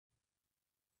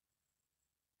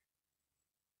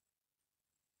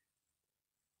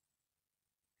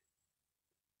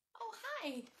Oh,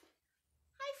 hi.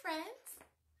 Hi, friends.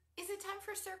 Is it time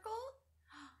for circle?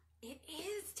 It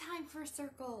is time for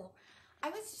circle. I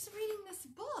was just reading this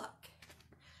book.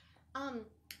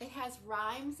 It has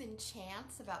rhymes and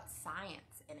chants about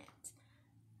science in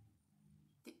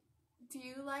it. Do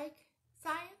you like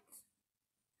science?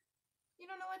 You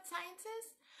don't know what science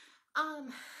is?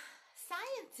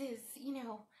 Science is,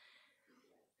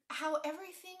 how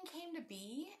everything came to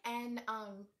be, and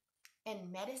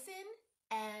medicine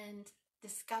and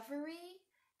discovery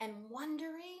and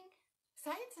wondering.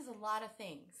 Science is a lot of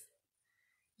things.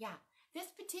 Yeah, this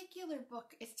particular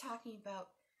book is talking about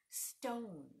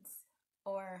stones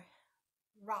or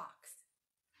rocks.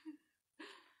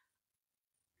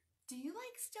 Do you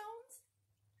like stones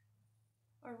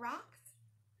or rocks?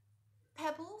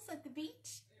 Pebbles at the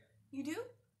beach? You do?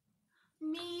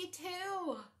 Me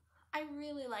too. I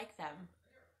really like them.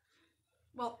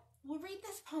 Well, we'll read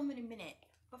this poem in a minute,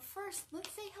 but first, let's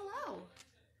say hello.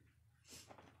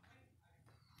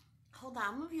 Hold on,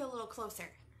 I'll move you a little closer.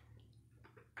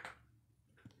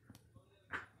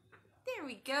 There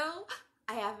we go.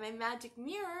 I have my magic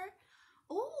mirror.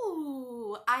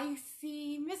 Ooh, I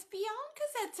see Miss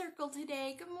Bianca's at circle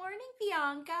today. Good morning,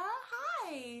 Bianca.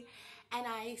 Hi. And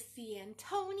I see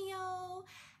Antonio,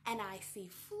 and I see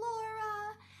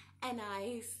Flora, and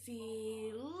I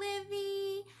see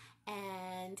Livy,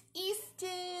 and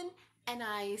Easton, and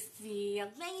I see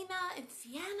Elena and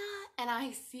Sienna, and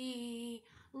I see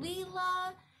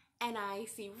Leela, and I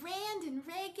see Rand and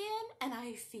Reagan, and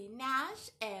I see Nash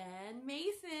and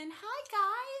Mason. Hi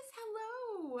guys,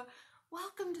 hello.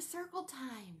 Welcome to Circle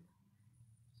Time.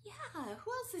 Yeah,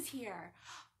 who else is here?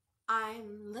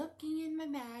 I'm looking in my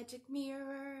magic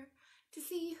mirror to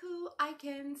see who I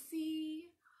can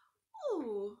see.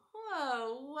 Ooh,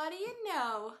 whoa, what do you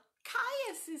know?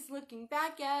 Caius is looking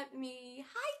back at me.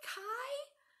 Hi,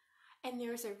 Kai. And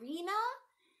there's Arena.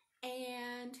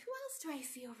 And who else do I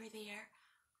see over there?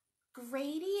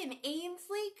 Grady and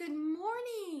Ainsley, good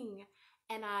morning.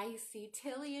 And I see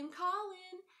Tilly and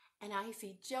Colin. And I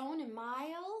see Joan and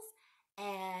Miles.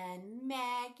 And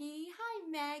Maggie.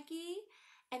 Hi, Maggie.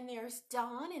 And there's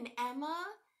Dawn and Emma.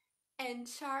 And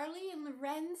Charlie and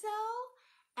Lorenzo.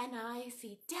 And I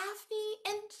see Daphne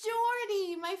and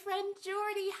Jordy, my friend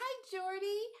Jordy. Hi,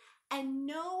 Jordy. And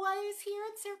Noah is here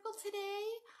at Circle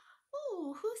today.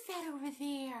 Ooh, who's that over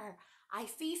there? I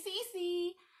see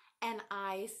Cece. And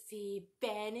I see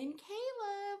Ben and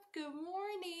Caleb. Good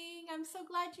morning. I'm so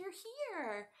glad you're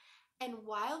here. And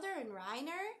Wilder and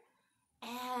Reiner.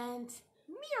 And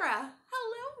Mira.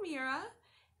 Hello, Mira.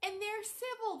 And there's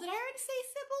Sybil. Did I already say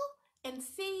Sybil? And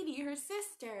Sadie, her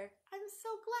sister. I'm so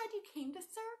glad you came to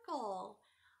Circle.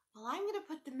 Well, I'm going to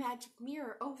put the magic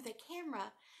mirror over the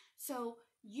camera so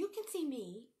you can see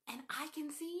me and I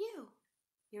can see you.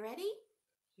 You ready?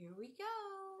 Here we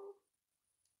go.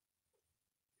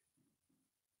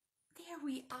 There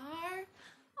we are,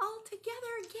 all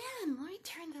together again. Let me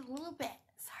turn it a little bit.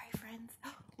 Sorry, friends.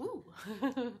 Ooh.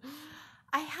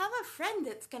 I have a friend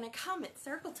that's going to come at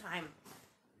Circle Time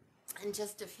in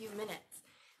just a few minutes.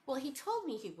 Well, he told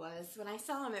me he was when I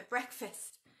saw him at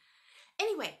breakfast.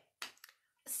 Anyway,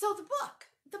 so the book,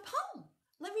 the poem,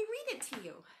 let me read it to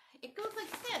you. It goes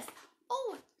like this.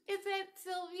 Oh, is it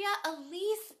Sylvia?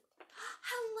 Elise?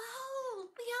 Hello,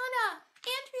 Liana,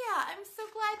 Andrea. I'm so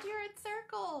glad you're at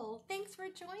Circle. Thanks for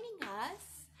joining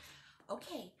us.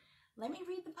 Okay, let me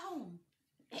read the poem.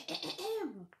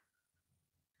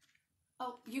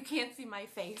 Oh, you can't see my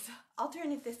face. I'll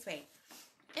turn it this way.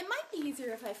 It might be easier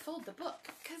if I fold the book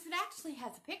because it actually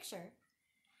has a picture.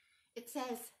 It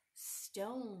says,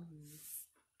 stones.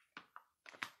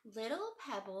 Little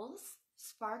pebbles,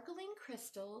 sparkling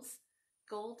crystals,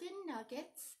 golden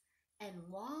nuggets, and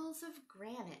walls of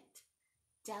granite.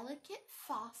 Delicate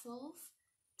fossils,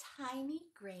 tiny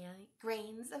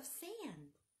grains of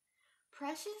sand.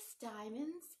 Precious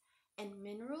diamonds and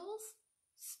minerals,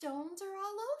 stones are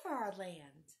all over our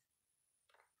land.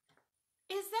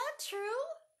 Is that true?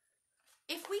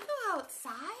 If we go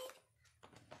outside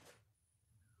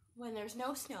when there's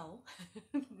no snow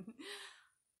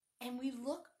and we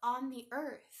look on the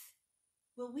earth,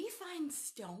 will we find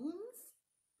stones?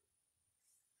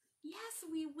 Yes,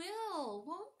 we will,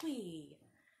 won't we?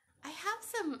 I have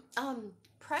some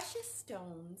precious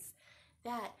stones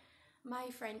that my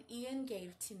friend Ian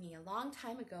gave to me a long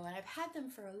time ago, and I've had them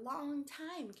for a long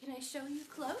time. Can I show you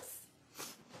close?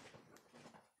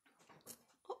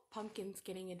 Pumpkin's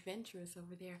getting adventurous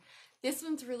over there. This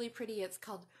one's really pretty. It's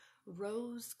called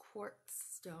Rose Quartz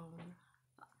Stone.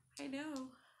 I know,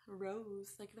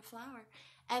 rose, like the flower.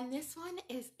 And this one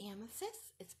is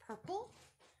amethyst. It's purple.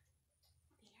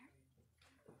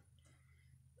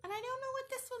 And I don't know what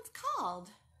this one's called,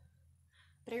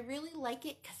 but I really like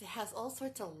it because it has all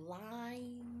sorts of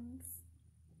lines.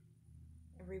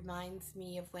 It reminds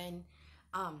me of when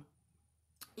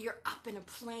you're up in a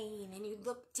plane and you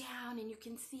look down and you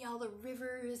can see all the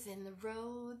rivers and the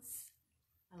roads.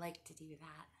 I like to do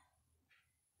that.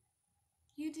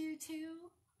 You do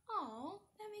too? Oh,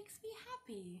 that makes me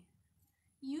happy.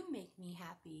 You make me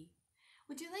happy.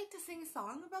 Would you like to sing a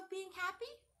song about being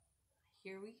happy?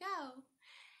 Here we go.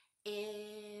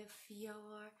 If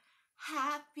you're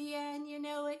happy and you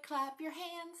know it, clap your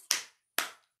hands.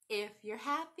 If you're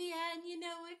happy and you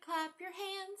know it, clap your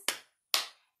hands.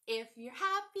 If you're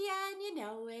happy and you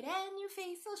know it, and your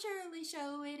face will surely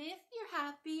show it. If you're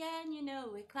happy and you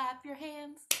know it, clap your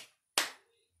hands.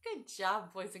 Good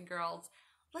job, boys and girls.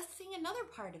 Let's sing another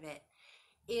part of it.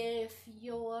 If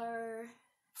you're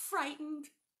frightened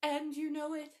and you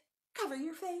know it, cover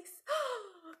your face.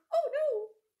 Oh no!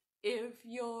 If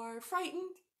you're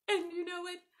frightened and you know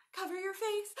it, cover your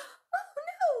face.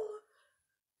 Oh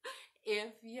no!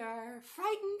 If you're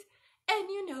frightened and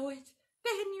you know it,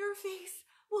 then your face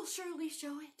will surely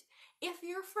show it. If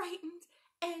you're frightened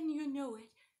and you know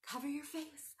it, cover your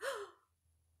face.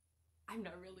 I'm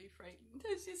not really frightened,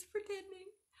 I was just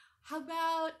pretending. How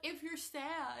about if you're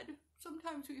sad?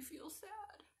 Sometimes we feel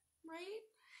sad, right?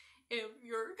 If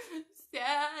you're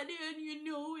sad and you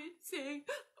know it, say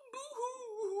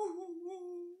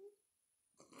boo-hoo.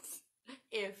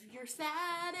 If you're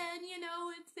sad and you know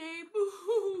it, say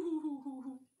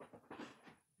boo-hoo.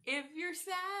 If you're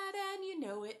sad and you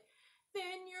know it,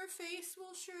 then your face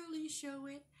will surely show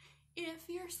it. If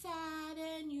you're sad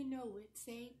and you know it,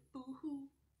 say boo-hoo.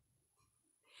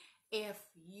 If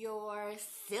you're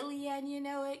silly and you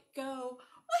know it, go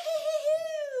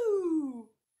woo-hoo!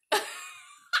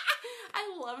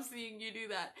 I love seeing you do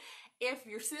that. If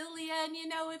you're silly and you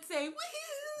know it, say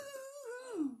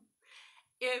woo-hoo!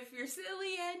 If you're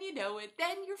silly and you know it,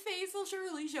 then your face will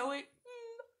surely show it.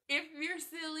 If you're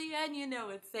silly and you know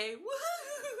it, say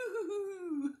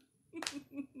woo-hoo!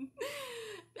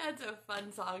 That's a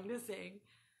fun song to sing.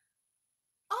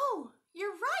 Oh,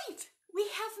 you're right! We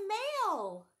have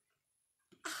mail!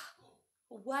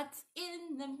 What's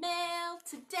in the mail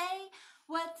today?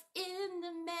 What's in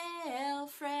the mail,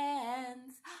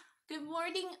 friends? Good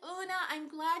morning, Una. I'm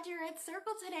glad you're at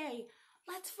Circle today.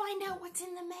 Let's find out what's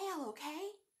in the mail,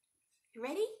 okay? You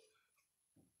ready?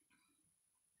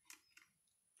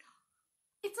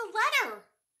 It's a letter.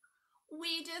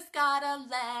 We just got a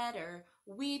letter.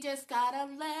 We just got a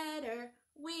letter.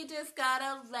 We just got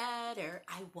a letter.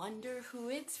 I wonder who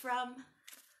it's from.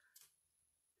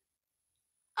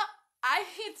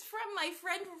 It's from my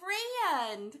friend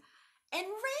Rand and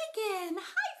Reagan.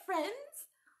 Hi, friends.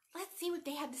 Let's see what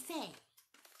they had to say.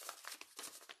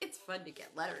 It's fun to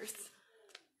get letters.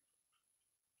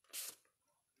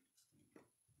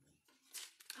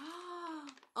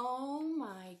 Oh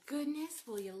my goodness,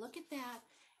 will you look at that?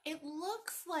 It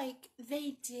looks like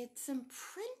they did some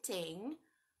printing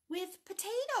with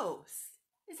potatoes.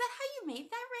 Is that how you made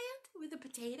that, Rand? With a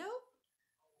potato?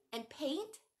 And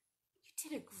paint? You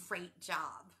did a great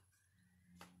job.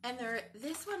 And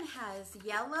this one has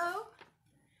yellow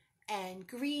and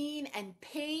green and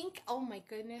pink. Oh my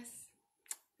goodness.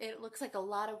 It looks like a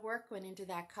lot of work went into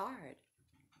that card.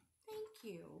 Thank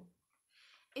you.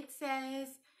 It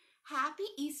says, Happy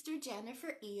Easter,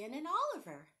 Jennifer, Ian, and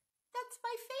Oliver. That's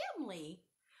my family.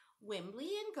 Wimbley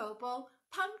and Gobo,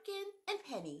 Pumpkin, and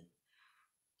Penny.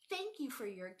 Thank you for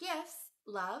your gifts.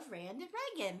 Love, Rand and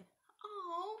Reagan.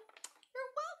 Oh,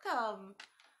 you're welcome.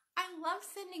 I love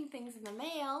sending things in the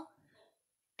mail.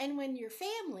 And when you're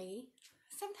family,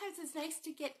 sometimes it's nice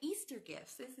to get Easter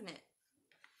gifts, isn't it?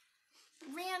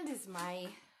 Rand is my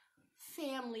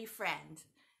family friend,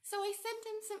 so I sent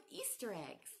him some Easter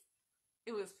eggs.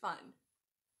 It was fun.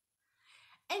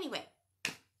 Anyway,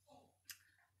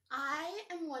 I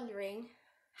am wondering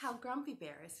how Grumpy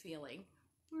Bear is feeling.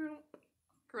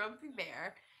 Grumpy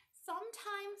Bear.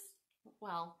 Sometimes,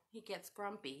 well, he gets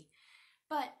grumpy,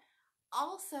 but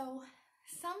also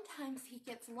sometimes he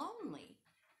gets lonely.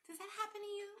 Does that happen to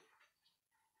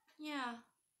you? Yeah.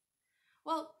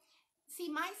 Well, see,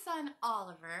 my son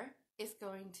Oliver is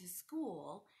going to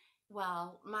school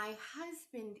while my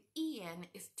husband Ian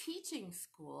is teaching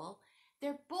school.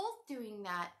 They're both doing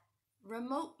that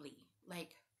remotely,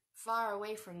 like far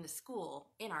away from the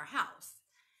school in our house.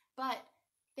 But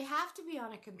they have to be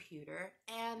on a computer,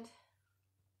 and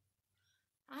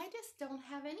I just don't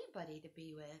have anybody to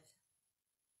be with.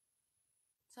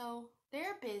 So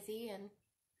they're busy, and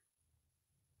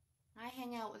I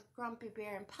hang out with Grumpy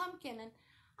Bear and Pumpkin, and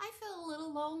I feel a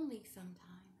little lonely sometimes.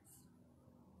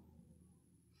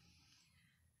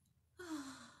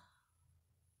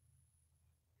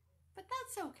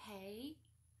 that's okay.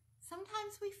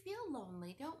 Sometimes we feel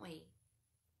lonely, don't we?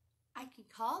 I can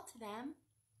call to them.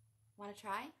 Want to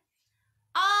try?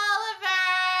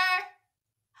 Oliver!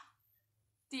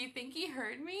 Do you think he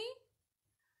heard me?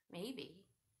 Maybe.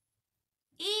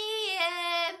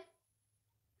 Ian!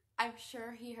 I'm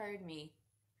sure he heard me.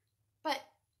 But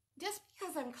just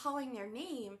because I'm calling their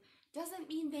name doesn't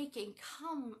mean they can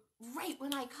come right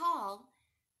when I call.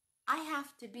 I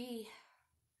have to be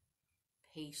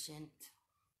patient.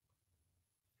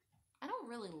 I don't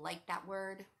really like that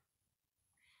word.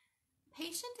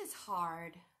 Patient is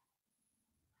hard.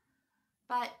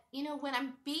 But, you know, when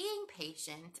I'm being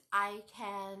patient, I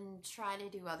can try to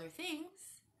do other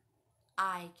things.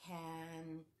 I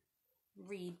can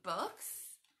read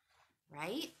books,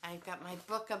 right? I've got my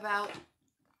book about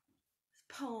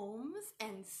poems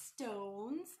and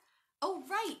stones. Oh,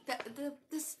 right,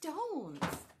 the stones.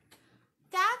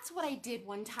 That's what I did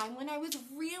one time when I was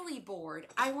really bored.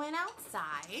 I went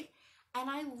outside and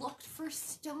I looked for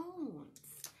stones.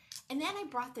 And then I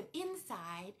brought them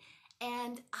inside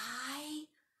and I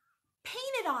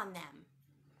painted on them.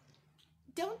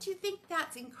 Don't you think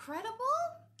that's incredible?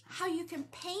 How you can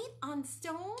paint on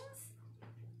stones?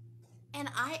 And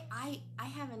I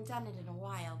haven't done it in a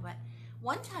while, but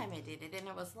one time I did it and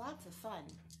it was lots of fun.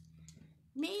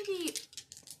 Maybe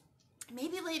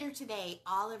later today,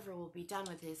 Oliver will be done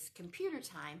with his computer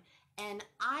time and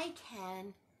I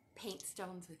can paint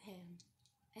stones with him.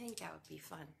 I think that would be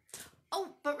fun.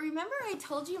 Oh, but remember I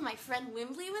told you my friend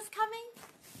Wimbley was coming?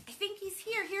 I think he's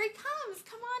here. Here he comes.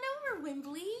 Come on over,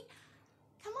 Wimbley.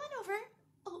 Come on over.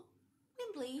 Oh,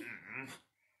 Wimbley.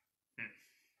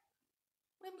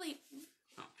 Wimbley,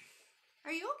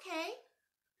 are you okay?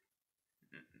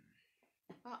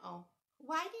 Uh-oh.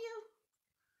 Why do you...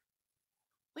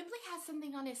 Wimbley has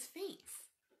something on his face.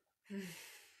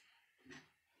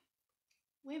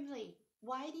 Wimbley,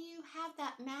 why do you have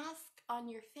that mask on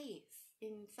your face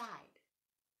inside?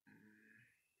 I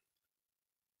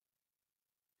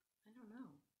don't know.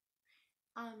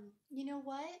 You know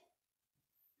what?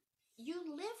 You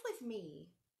live with me.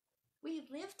 We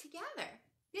live together.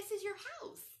 This is your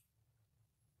house.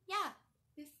 Yeah,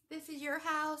 this is your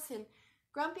house and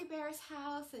Grumpy Bear's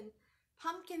house and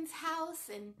Pumpkin's house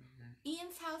and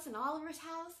Ian's house and Oliver's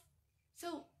house.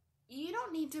 So you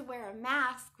don't need to wear a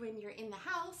mask when you're in the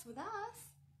house with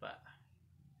us. But...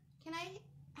 Can I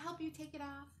help you take it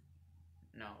off?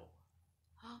 No.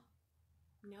 Oh,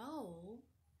 no.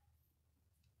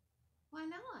 Why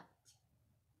not?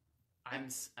 I'm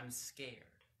scared.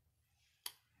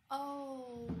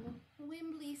 Oh,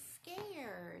 Wimbley's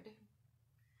scared.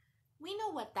 We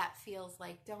know what that feels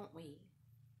like, don't we?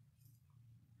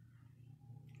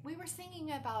 We were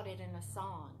singing about it in a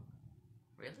song.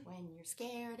 Really? When you're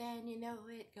scared and you know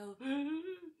it, go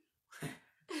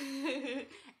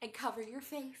and cover your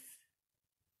face.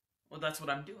 Well, that's what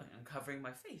I'm doing. I'm covering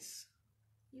my face.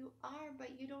 You are,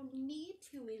 but you don't need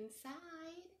to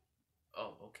inside.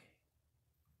 Oh, okay.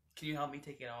 Can you help me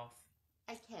take it off?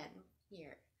 I can.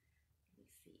 Here. Let me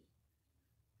see.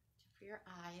 For your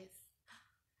eyes.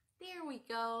 There we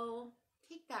go.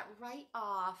 Take that right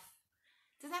off.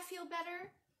 Does that feel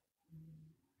better?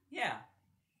 Yeah.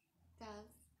 Does.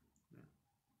 Yeah.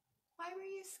 Why were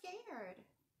you scared?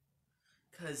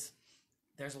 Because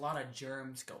there's a lot of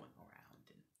germs going around.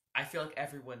 And I feel like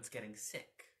everyone's getting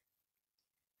sick.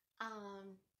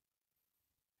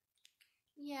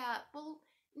 Yeah, well,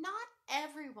 not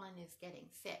everyone is getting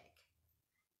sick.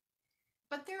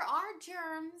 But there are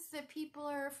germs that people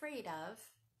are afraid of.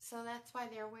 So that's why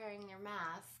they're wearing their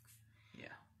masks.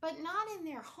 Yeah. But not in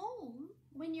their home.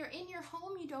 When you're in your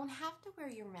home, you don't have to wear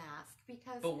your mask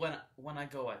because... But when I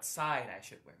go outside, I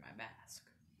should wear my mask.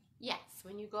 Yes,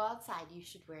 when you go outside, you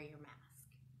should wear your mask.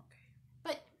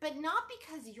 Okay. But not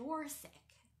because you're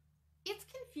sick. It's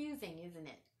confusing, isn't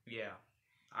it? Yeah.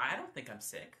 I don't think I'm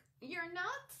sick. You're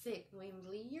not sick,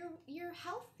 Wimbley. You're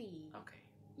healthy. Okay.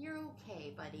 You're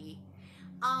okay, buddy.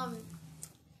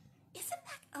 Isn't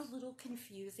that a little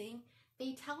confusing?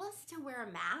 They tell us to wear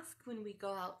a mask when we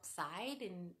go outside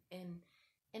and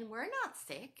we're not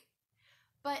sick,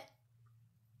 but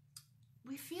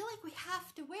we feel like we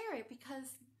have to wear it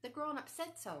because the grown-up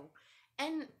said so.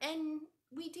 And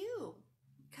we do,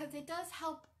 because it does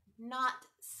help not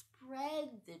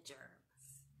spread the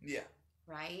germs. Yeah.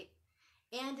 Right?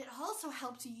 And it also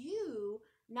helps you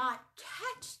not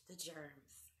catch the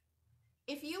germs.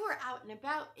 If you were out and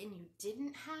about and you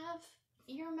didn't have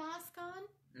your mask on,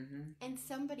 and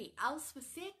somebody else was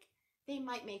sick, they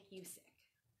might make you sick.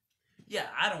 Yeah,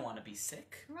 I don't want to be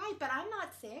sick. Right, but I'm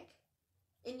not sick.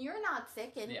 And you're not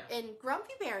sick. And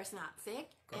Grumpy Bear's not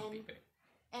sick. Grumpy Bear.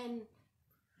 And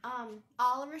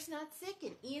Oliver's not sick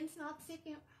and Ian's not sick,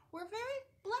 and we're very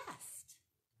blessed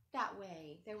that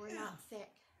way that we're not sick.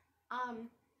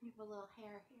 We have a little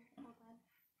hair here. Hold on.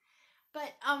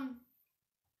 But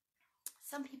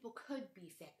some people could be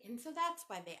sick, and so that's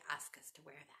why they ask us to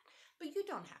wear that. But you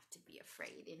don't have to be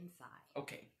afraid inside.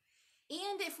 Okay.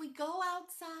 And if we go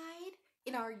outside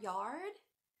in our yard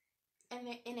and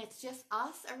it's just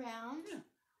us around,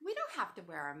 we don't have to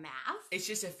wear a mask. It's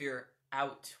just if you're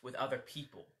out with other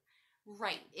people.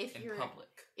 Right. If in you're public.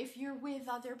 If you're with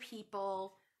other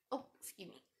people. Oh, excuse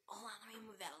me. Hold on, let me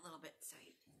move that a little bit so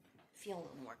you feel a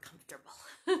little more comfortable.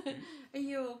 Are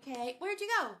you okay? Where'd you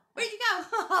go? Where'd you go?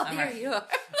 Oh, there you are.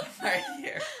 I'm right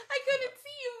here. I couldn't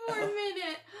see you for a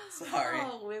minute. Sorry.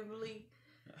 Oh, Wimbley.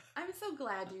 I'm so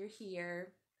glad you're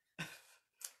here.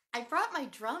 I brought my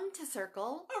drum to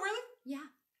circle. Oh, really? Yeah.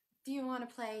 Do you want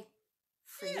to play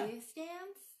freeze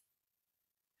dance?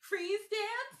 Freeze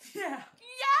dance? Yeah.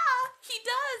 Yeah, he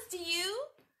does. Do you?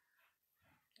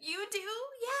 You do?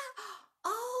 Yeah.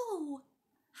 Oh,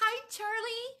 hi,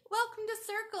 Charlie. Welcome to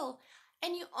Circle.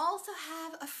 And you also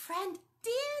have a friend,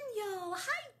 Daniel.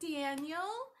 Hi, Daniel.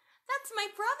 That's my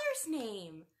brother's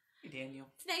name. Hey, Daniel.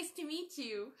 It's nice to meet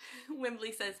you.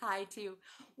 Wimbley says hi, too.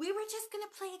 We were just going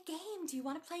to play a game. Do you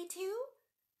want to play, too?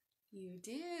 You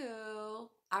do.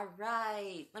 All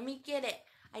right. Let me get it.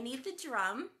 I need the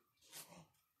drum.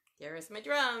 Here is my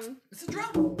drum. It's a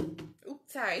drum.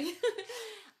 Oops, sorry.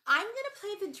 I'm going to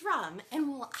play the drum, and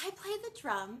while I play the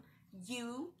drum,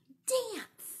 you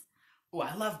dance. Oh,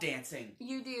 I love dancing.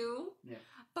 You do? Yeah.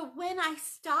 But when I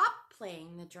stop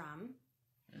playing the drum,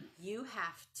 you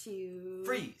have to...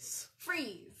 Freeze.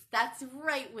 Freeze. That's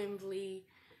right, Wimbley.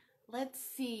 Let's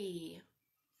see.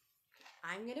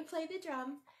 I'm going to play the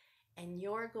drum, and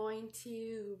you're going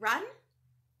to run?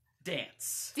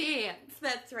 Dance. Dance.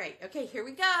 That's right. Okay, here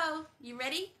we go. You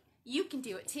ready? You can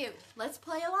do it, too. Let's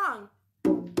play along.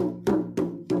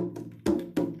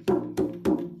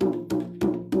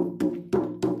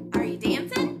 Are you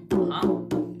dancing? Huh?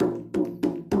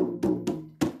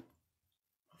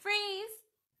 Freeze.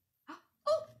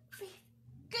 Oh, freeze.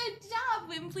 Good job,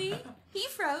 Wimbley. He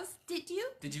froze. Did you?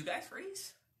 Did you guys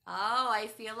freeze? Oh, I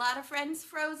see a lot of friends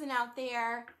frozen out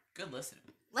there. Good listening.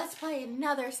 Let's play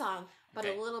another song, but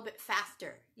Okay. a little bit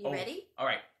faster. You ready? All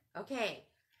right. Okay.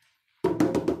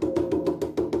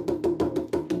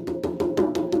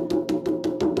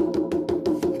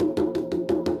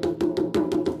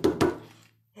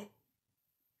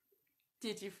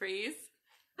 Did you freeze?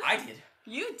 I did.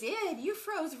 You did. You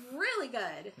froze really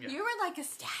good. Yeah. You were like a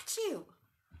statue.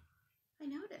 I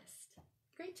noticed.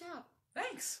 Great job.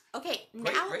 Thanks. Okay,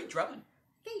 Great, now... great drumming.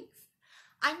 Thanks.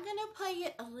 I'm going to play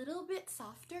it a little bit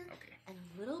softer Okay. and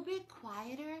a little bit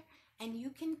quieter, and you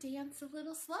can dance a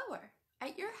little slower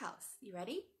at your house. You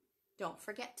ready? Don't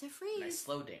forget to freeze. Nice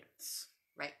slow dance.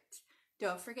 Right.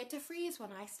 Don't forget to freeze when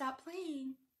I stop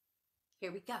playing.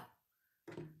 Here we go.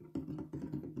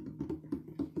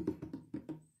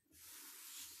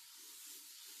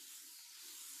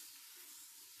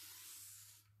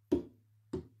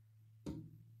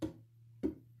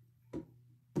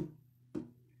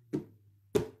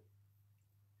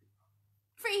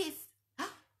 Freeze.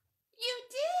 You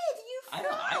did. You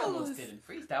froze. I almost didn't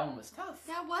freeze. That one was tough.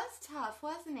 That was tough,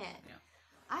 wasn't it? Yeah.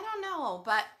 I don't know,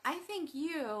 but I think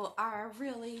you are a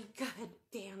really good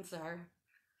dancer.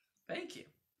 Thank you.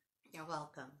 You're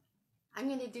welcome. I'm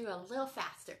going to do a little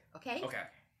faster, okay? Okay.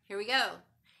 Here we go.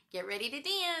 Get ready to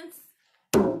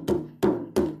dance.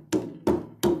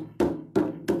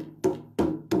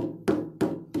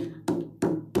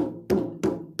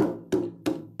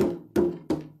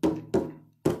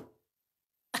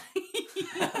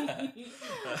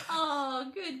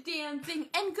 Oh, good dancing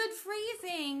and good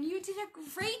freezing. You did a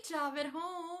great job at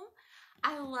home.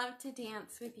 I love to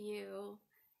dance with you.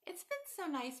 It's been so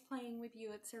nice playing with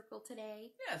you at Circle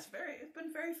today. Yeah, it's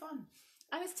been very fun.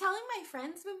 I was telling my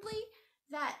friends, Wimbley,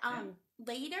 that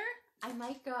later I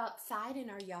might go outside in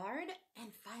our yard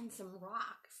and find some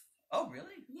rocks. Oh,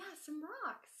 really? Yeah, some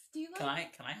rocks. Do you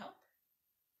like? Can I help?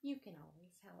 You can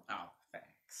always help. Oh,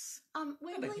 thanks.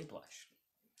 Wimbley, That makes me blush.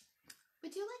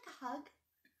 would you like a hug?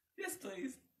 Yes,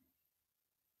 please.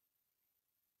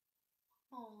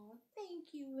 Oh,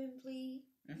 thank you, Wimbley.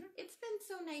 Mhm. It's been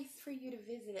so nice for you to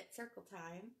visit at Circle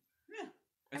Time. Yeah.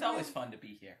 It's I'm always really- fun to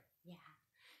be here. Yeah.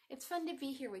 It's fun to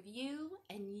be here with you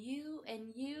and you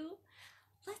and you.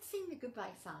 Let's sing the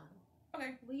goodbye song.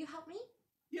 Okay. Will you help me?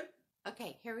 Yep.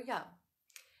 Okay, here we go.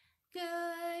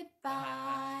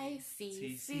 Goodbye,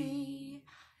 Cece.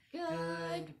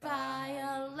 Goodbye,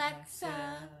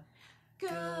 Alexa.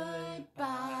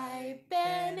 Goodbye,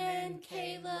 Ben and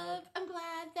Caleb. I'm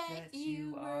glad that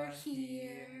you were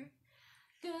here.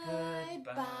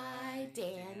 Goodbye,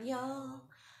 Daniel.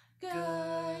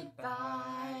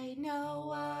 Goodbye,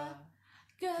 Noah.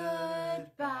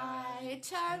 Goodbye,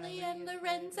 Charlie and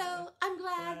Lorenzo. I'm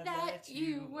glad that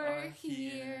you were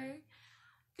here.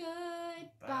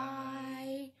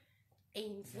 Goodbye,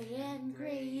 Ainsley and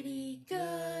Grady.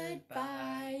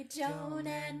 Goodbye, Joan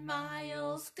and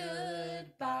Miles.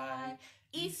 Goodbye,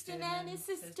 Easton and his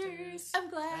sisters. I'm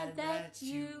glad that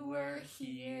you were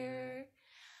here.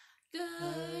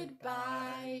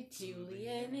 Goodbye,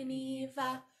 Julian and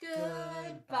Eva.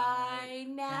 Goodbye,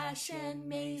 Nash and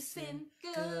Mason.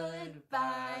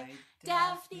 Goodbye,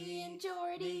 Daphne and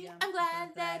Jordy. I'm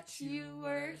glad that you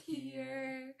were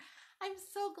here. I'm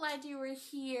so glad you were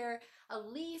here.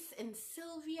 Elise and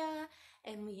Sylvia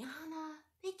and Liana,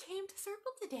 they came to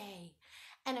Circle today.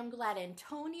 And I'm glad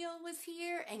Antonio was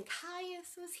here and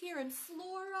Caius was here and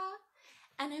Flora.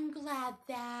 And I'm glad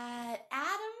that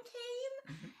Adam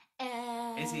came.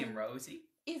 And Izzy and Rosie.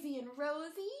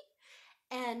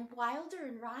 And Wilder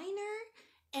and Reiner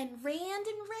and Rand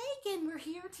and Reagan were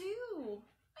here too.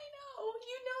 I know,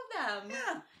 you know them.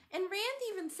 Yeah. And Rand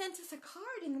even sent us a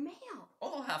card in the mail.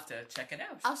 Oh, I'll have to check it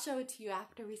out. I'll show it to you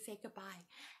after we say goodbye.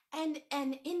 And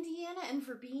Indiana and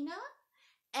Verbena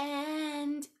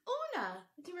and Una.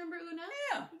 Do you remember Una?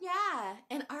 Yeah. Yeah.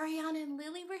 And Ariana and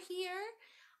Lily were here.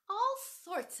 All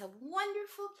sorts of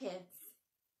wonderful kids.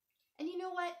 And you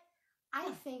know what?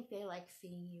 I think they like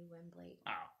seeing you, Wembley.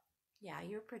 Oh. Yeah,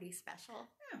 you're pretty special.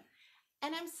 Yeah.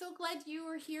 And I'm so glad you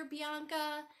were here,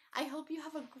 Bianca. I hope you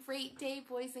have a great day,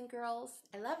 boys and girls.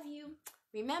 I love you.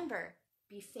 Remember,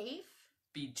 be safe.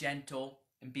 Be gentle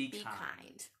and be kind. Be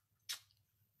kind.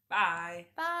 Bye.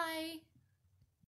 Bye.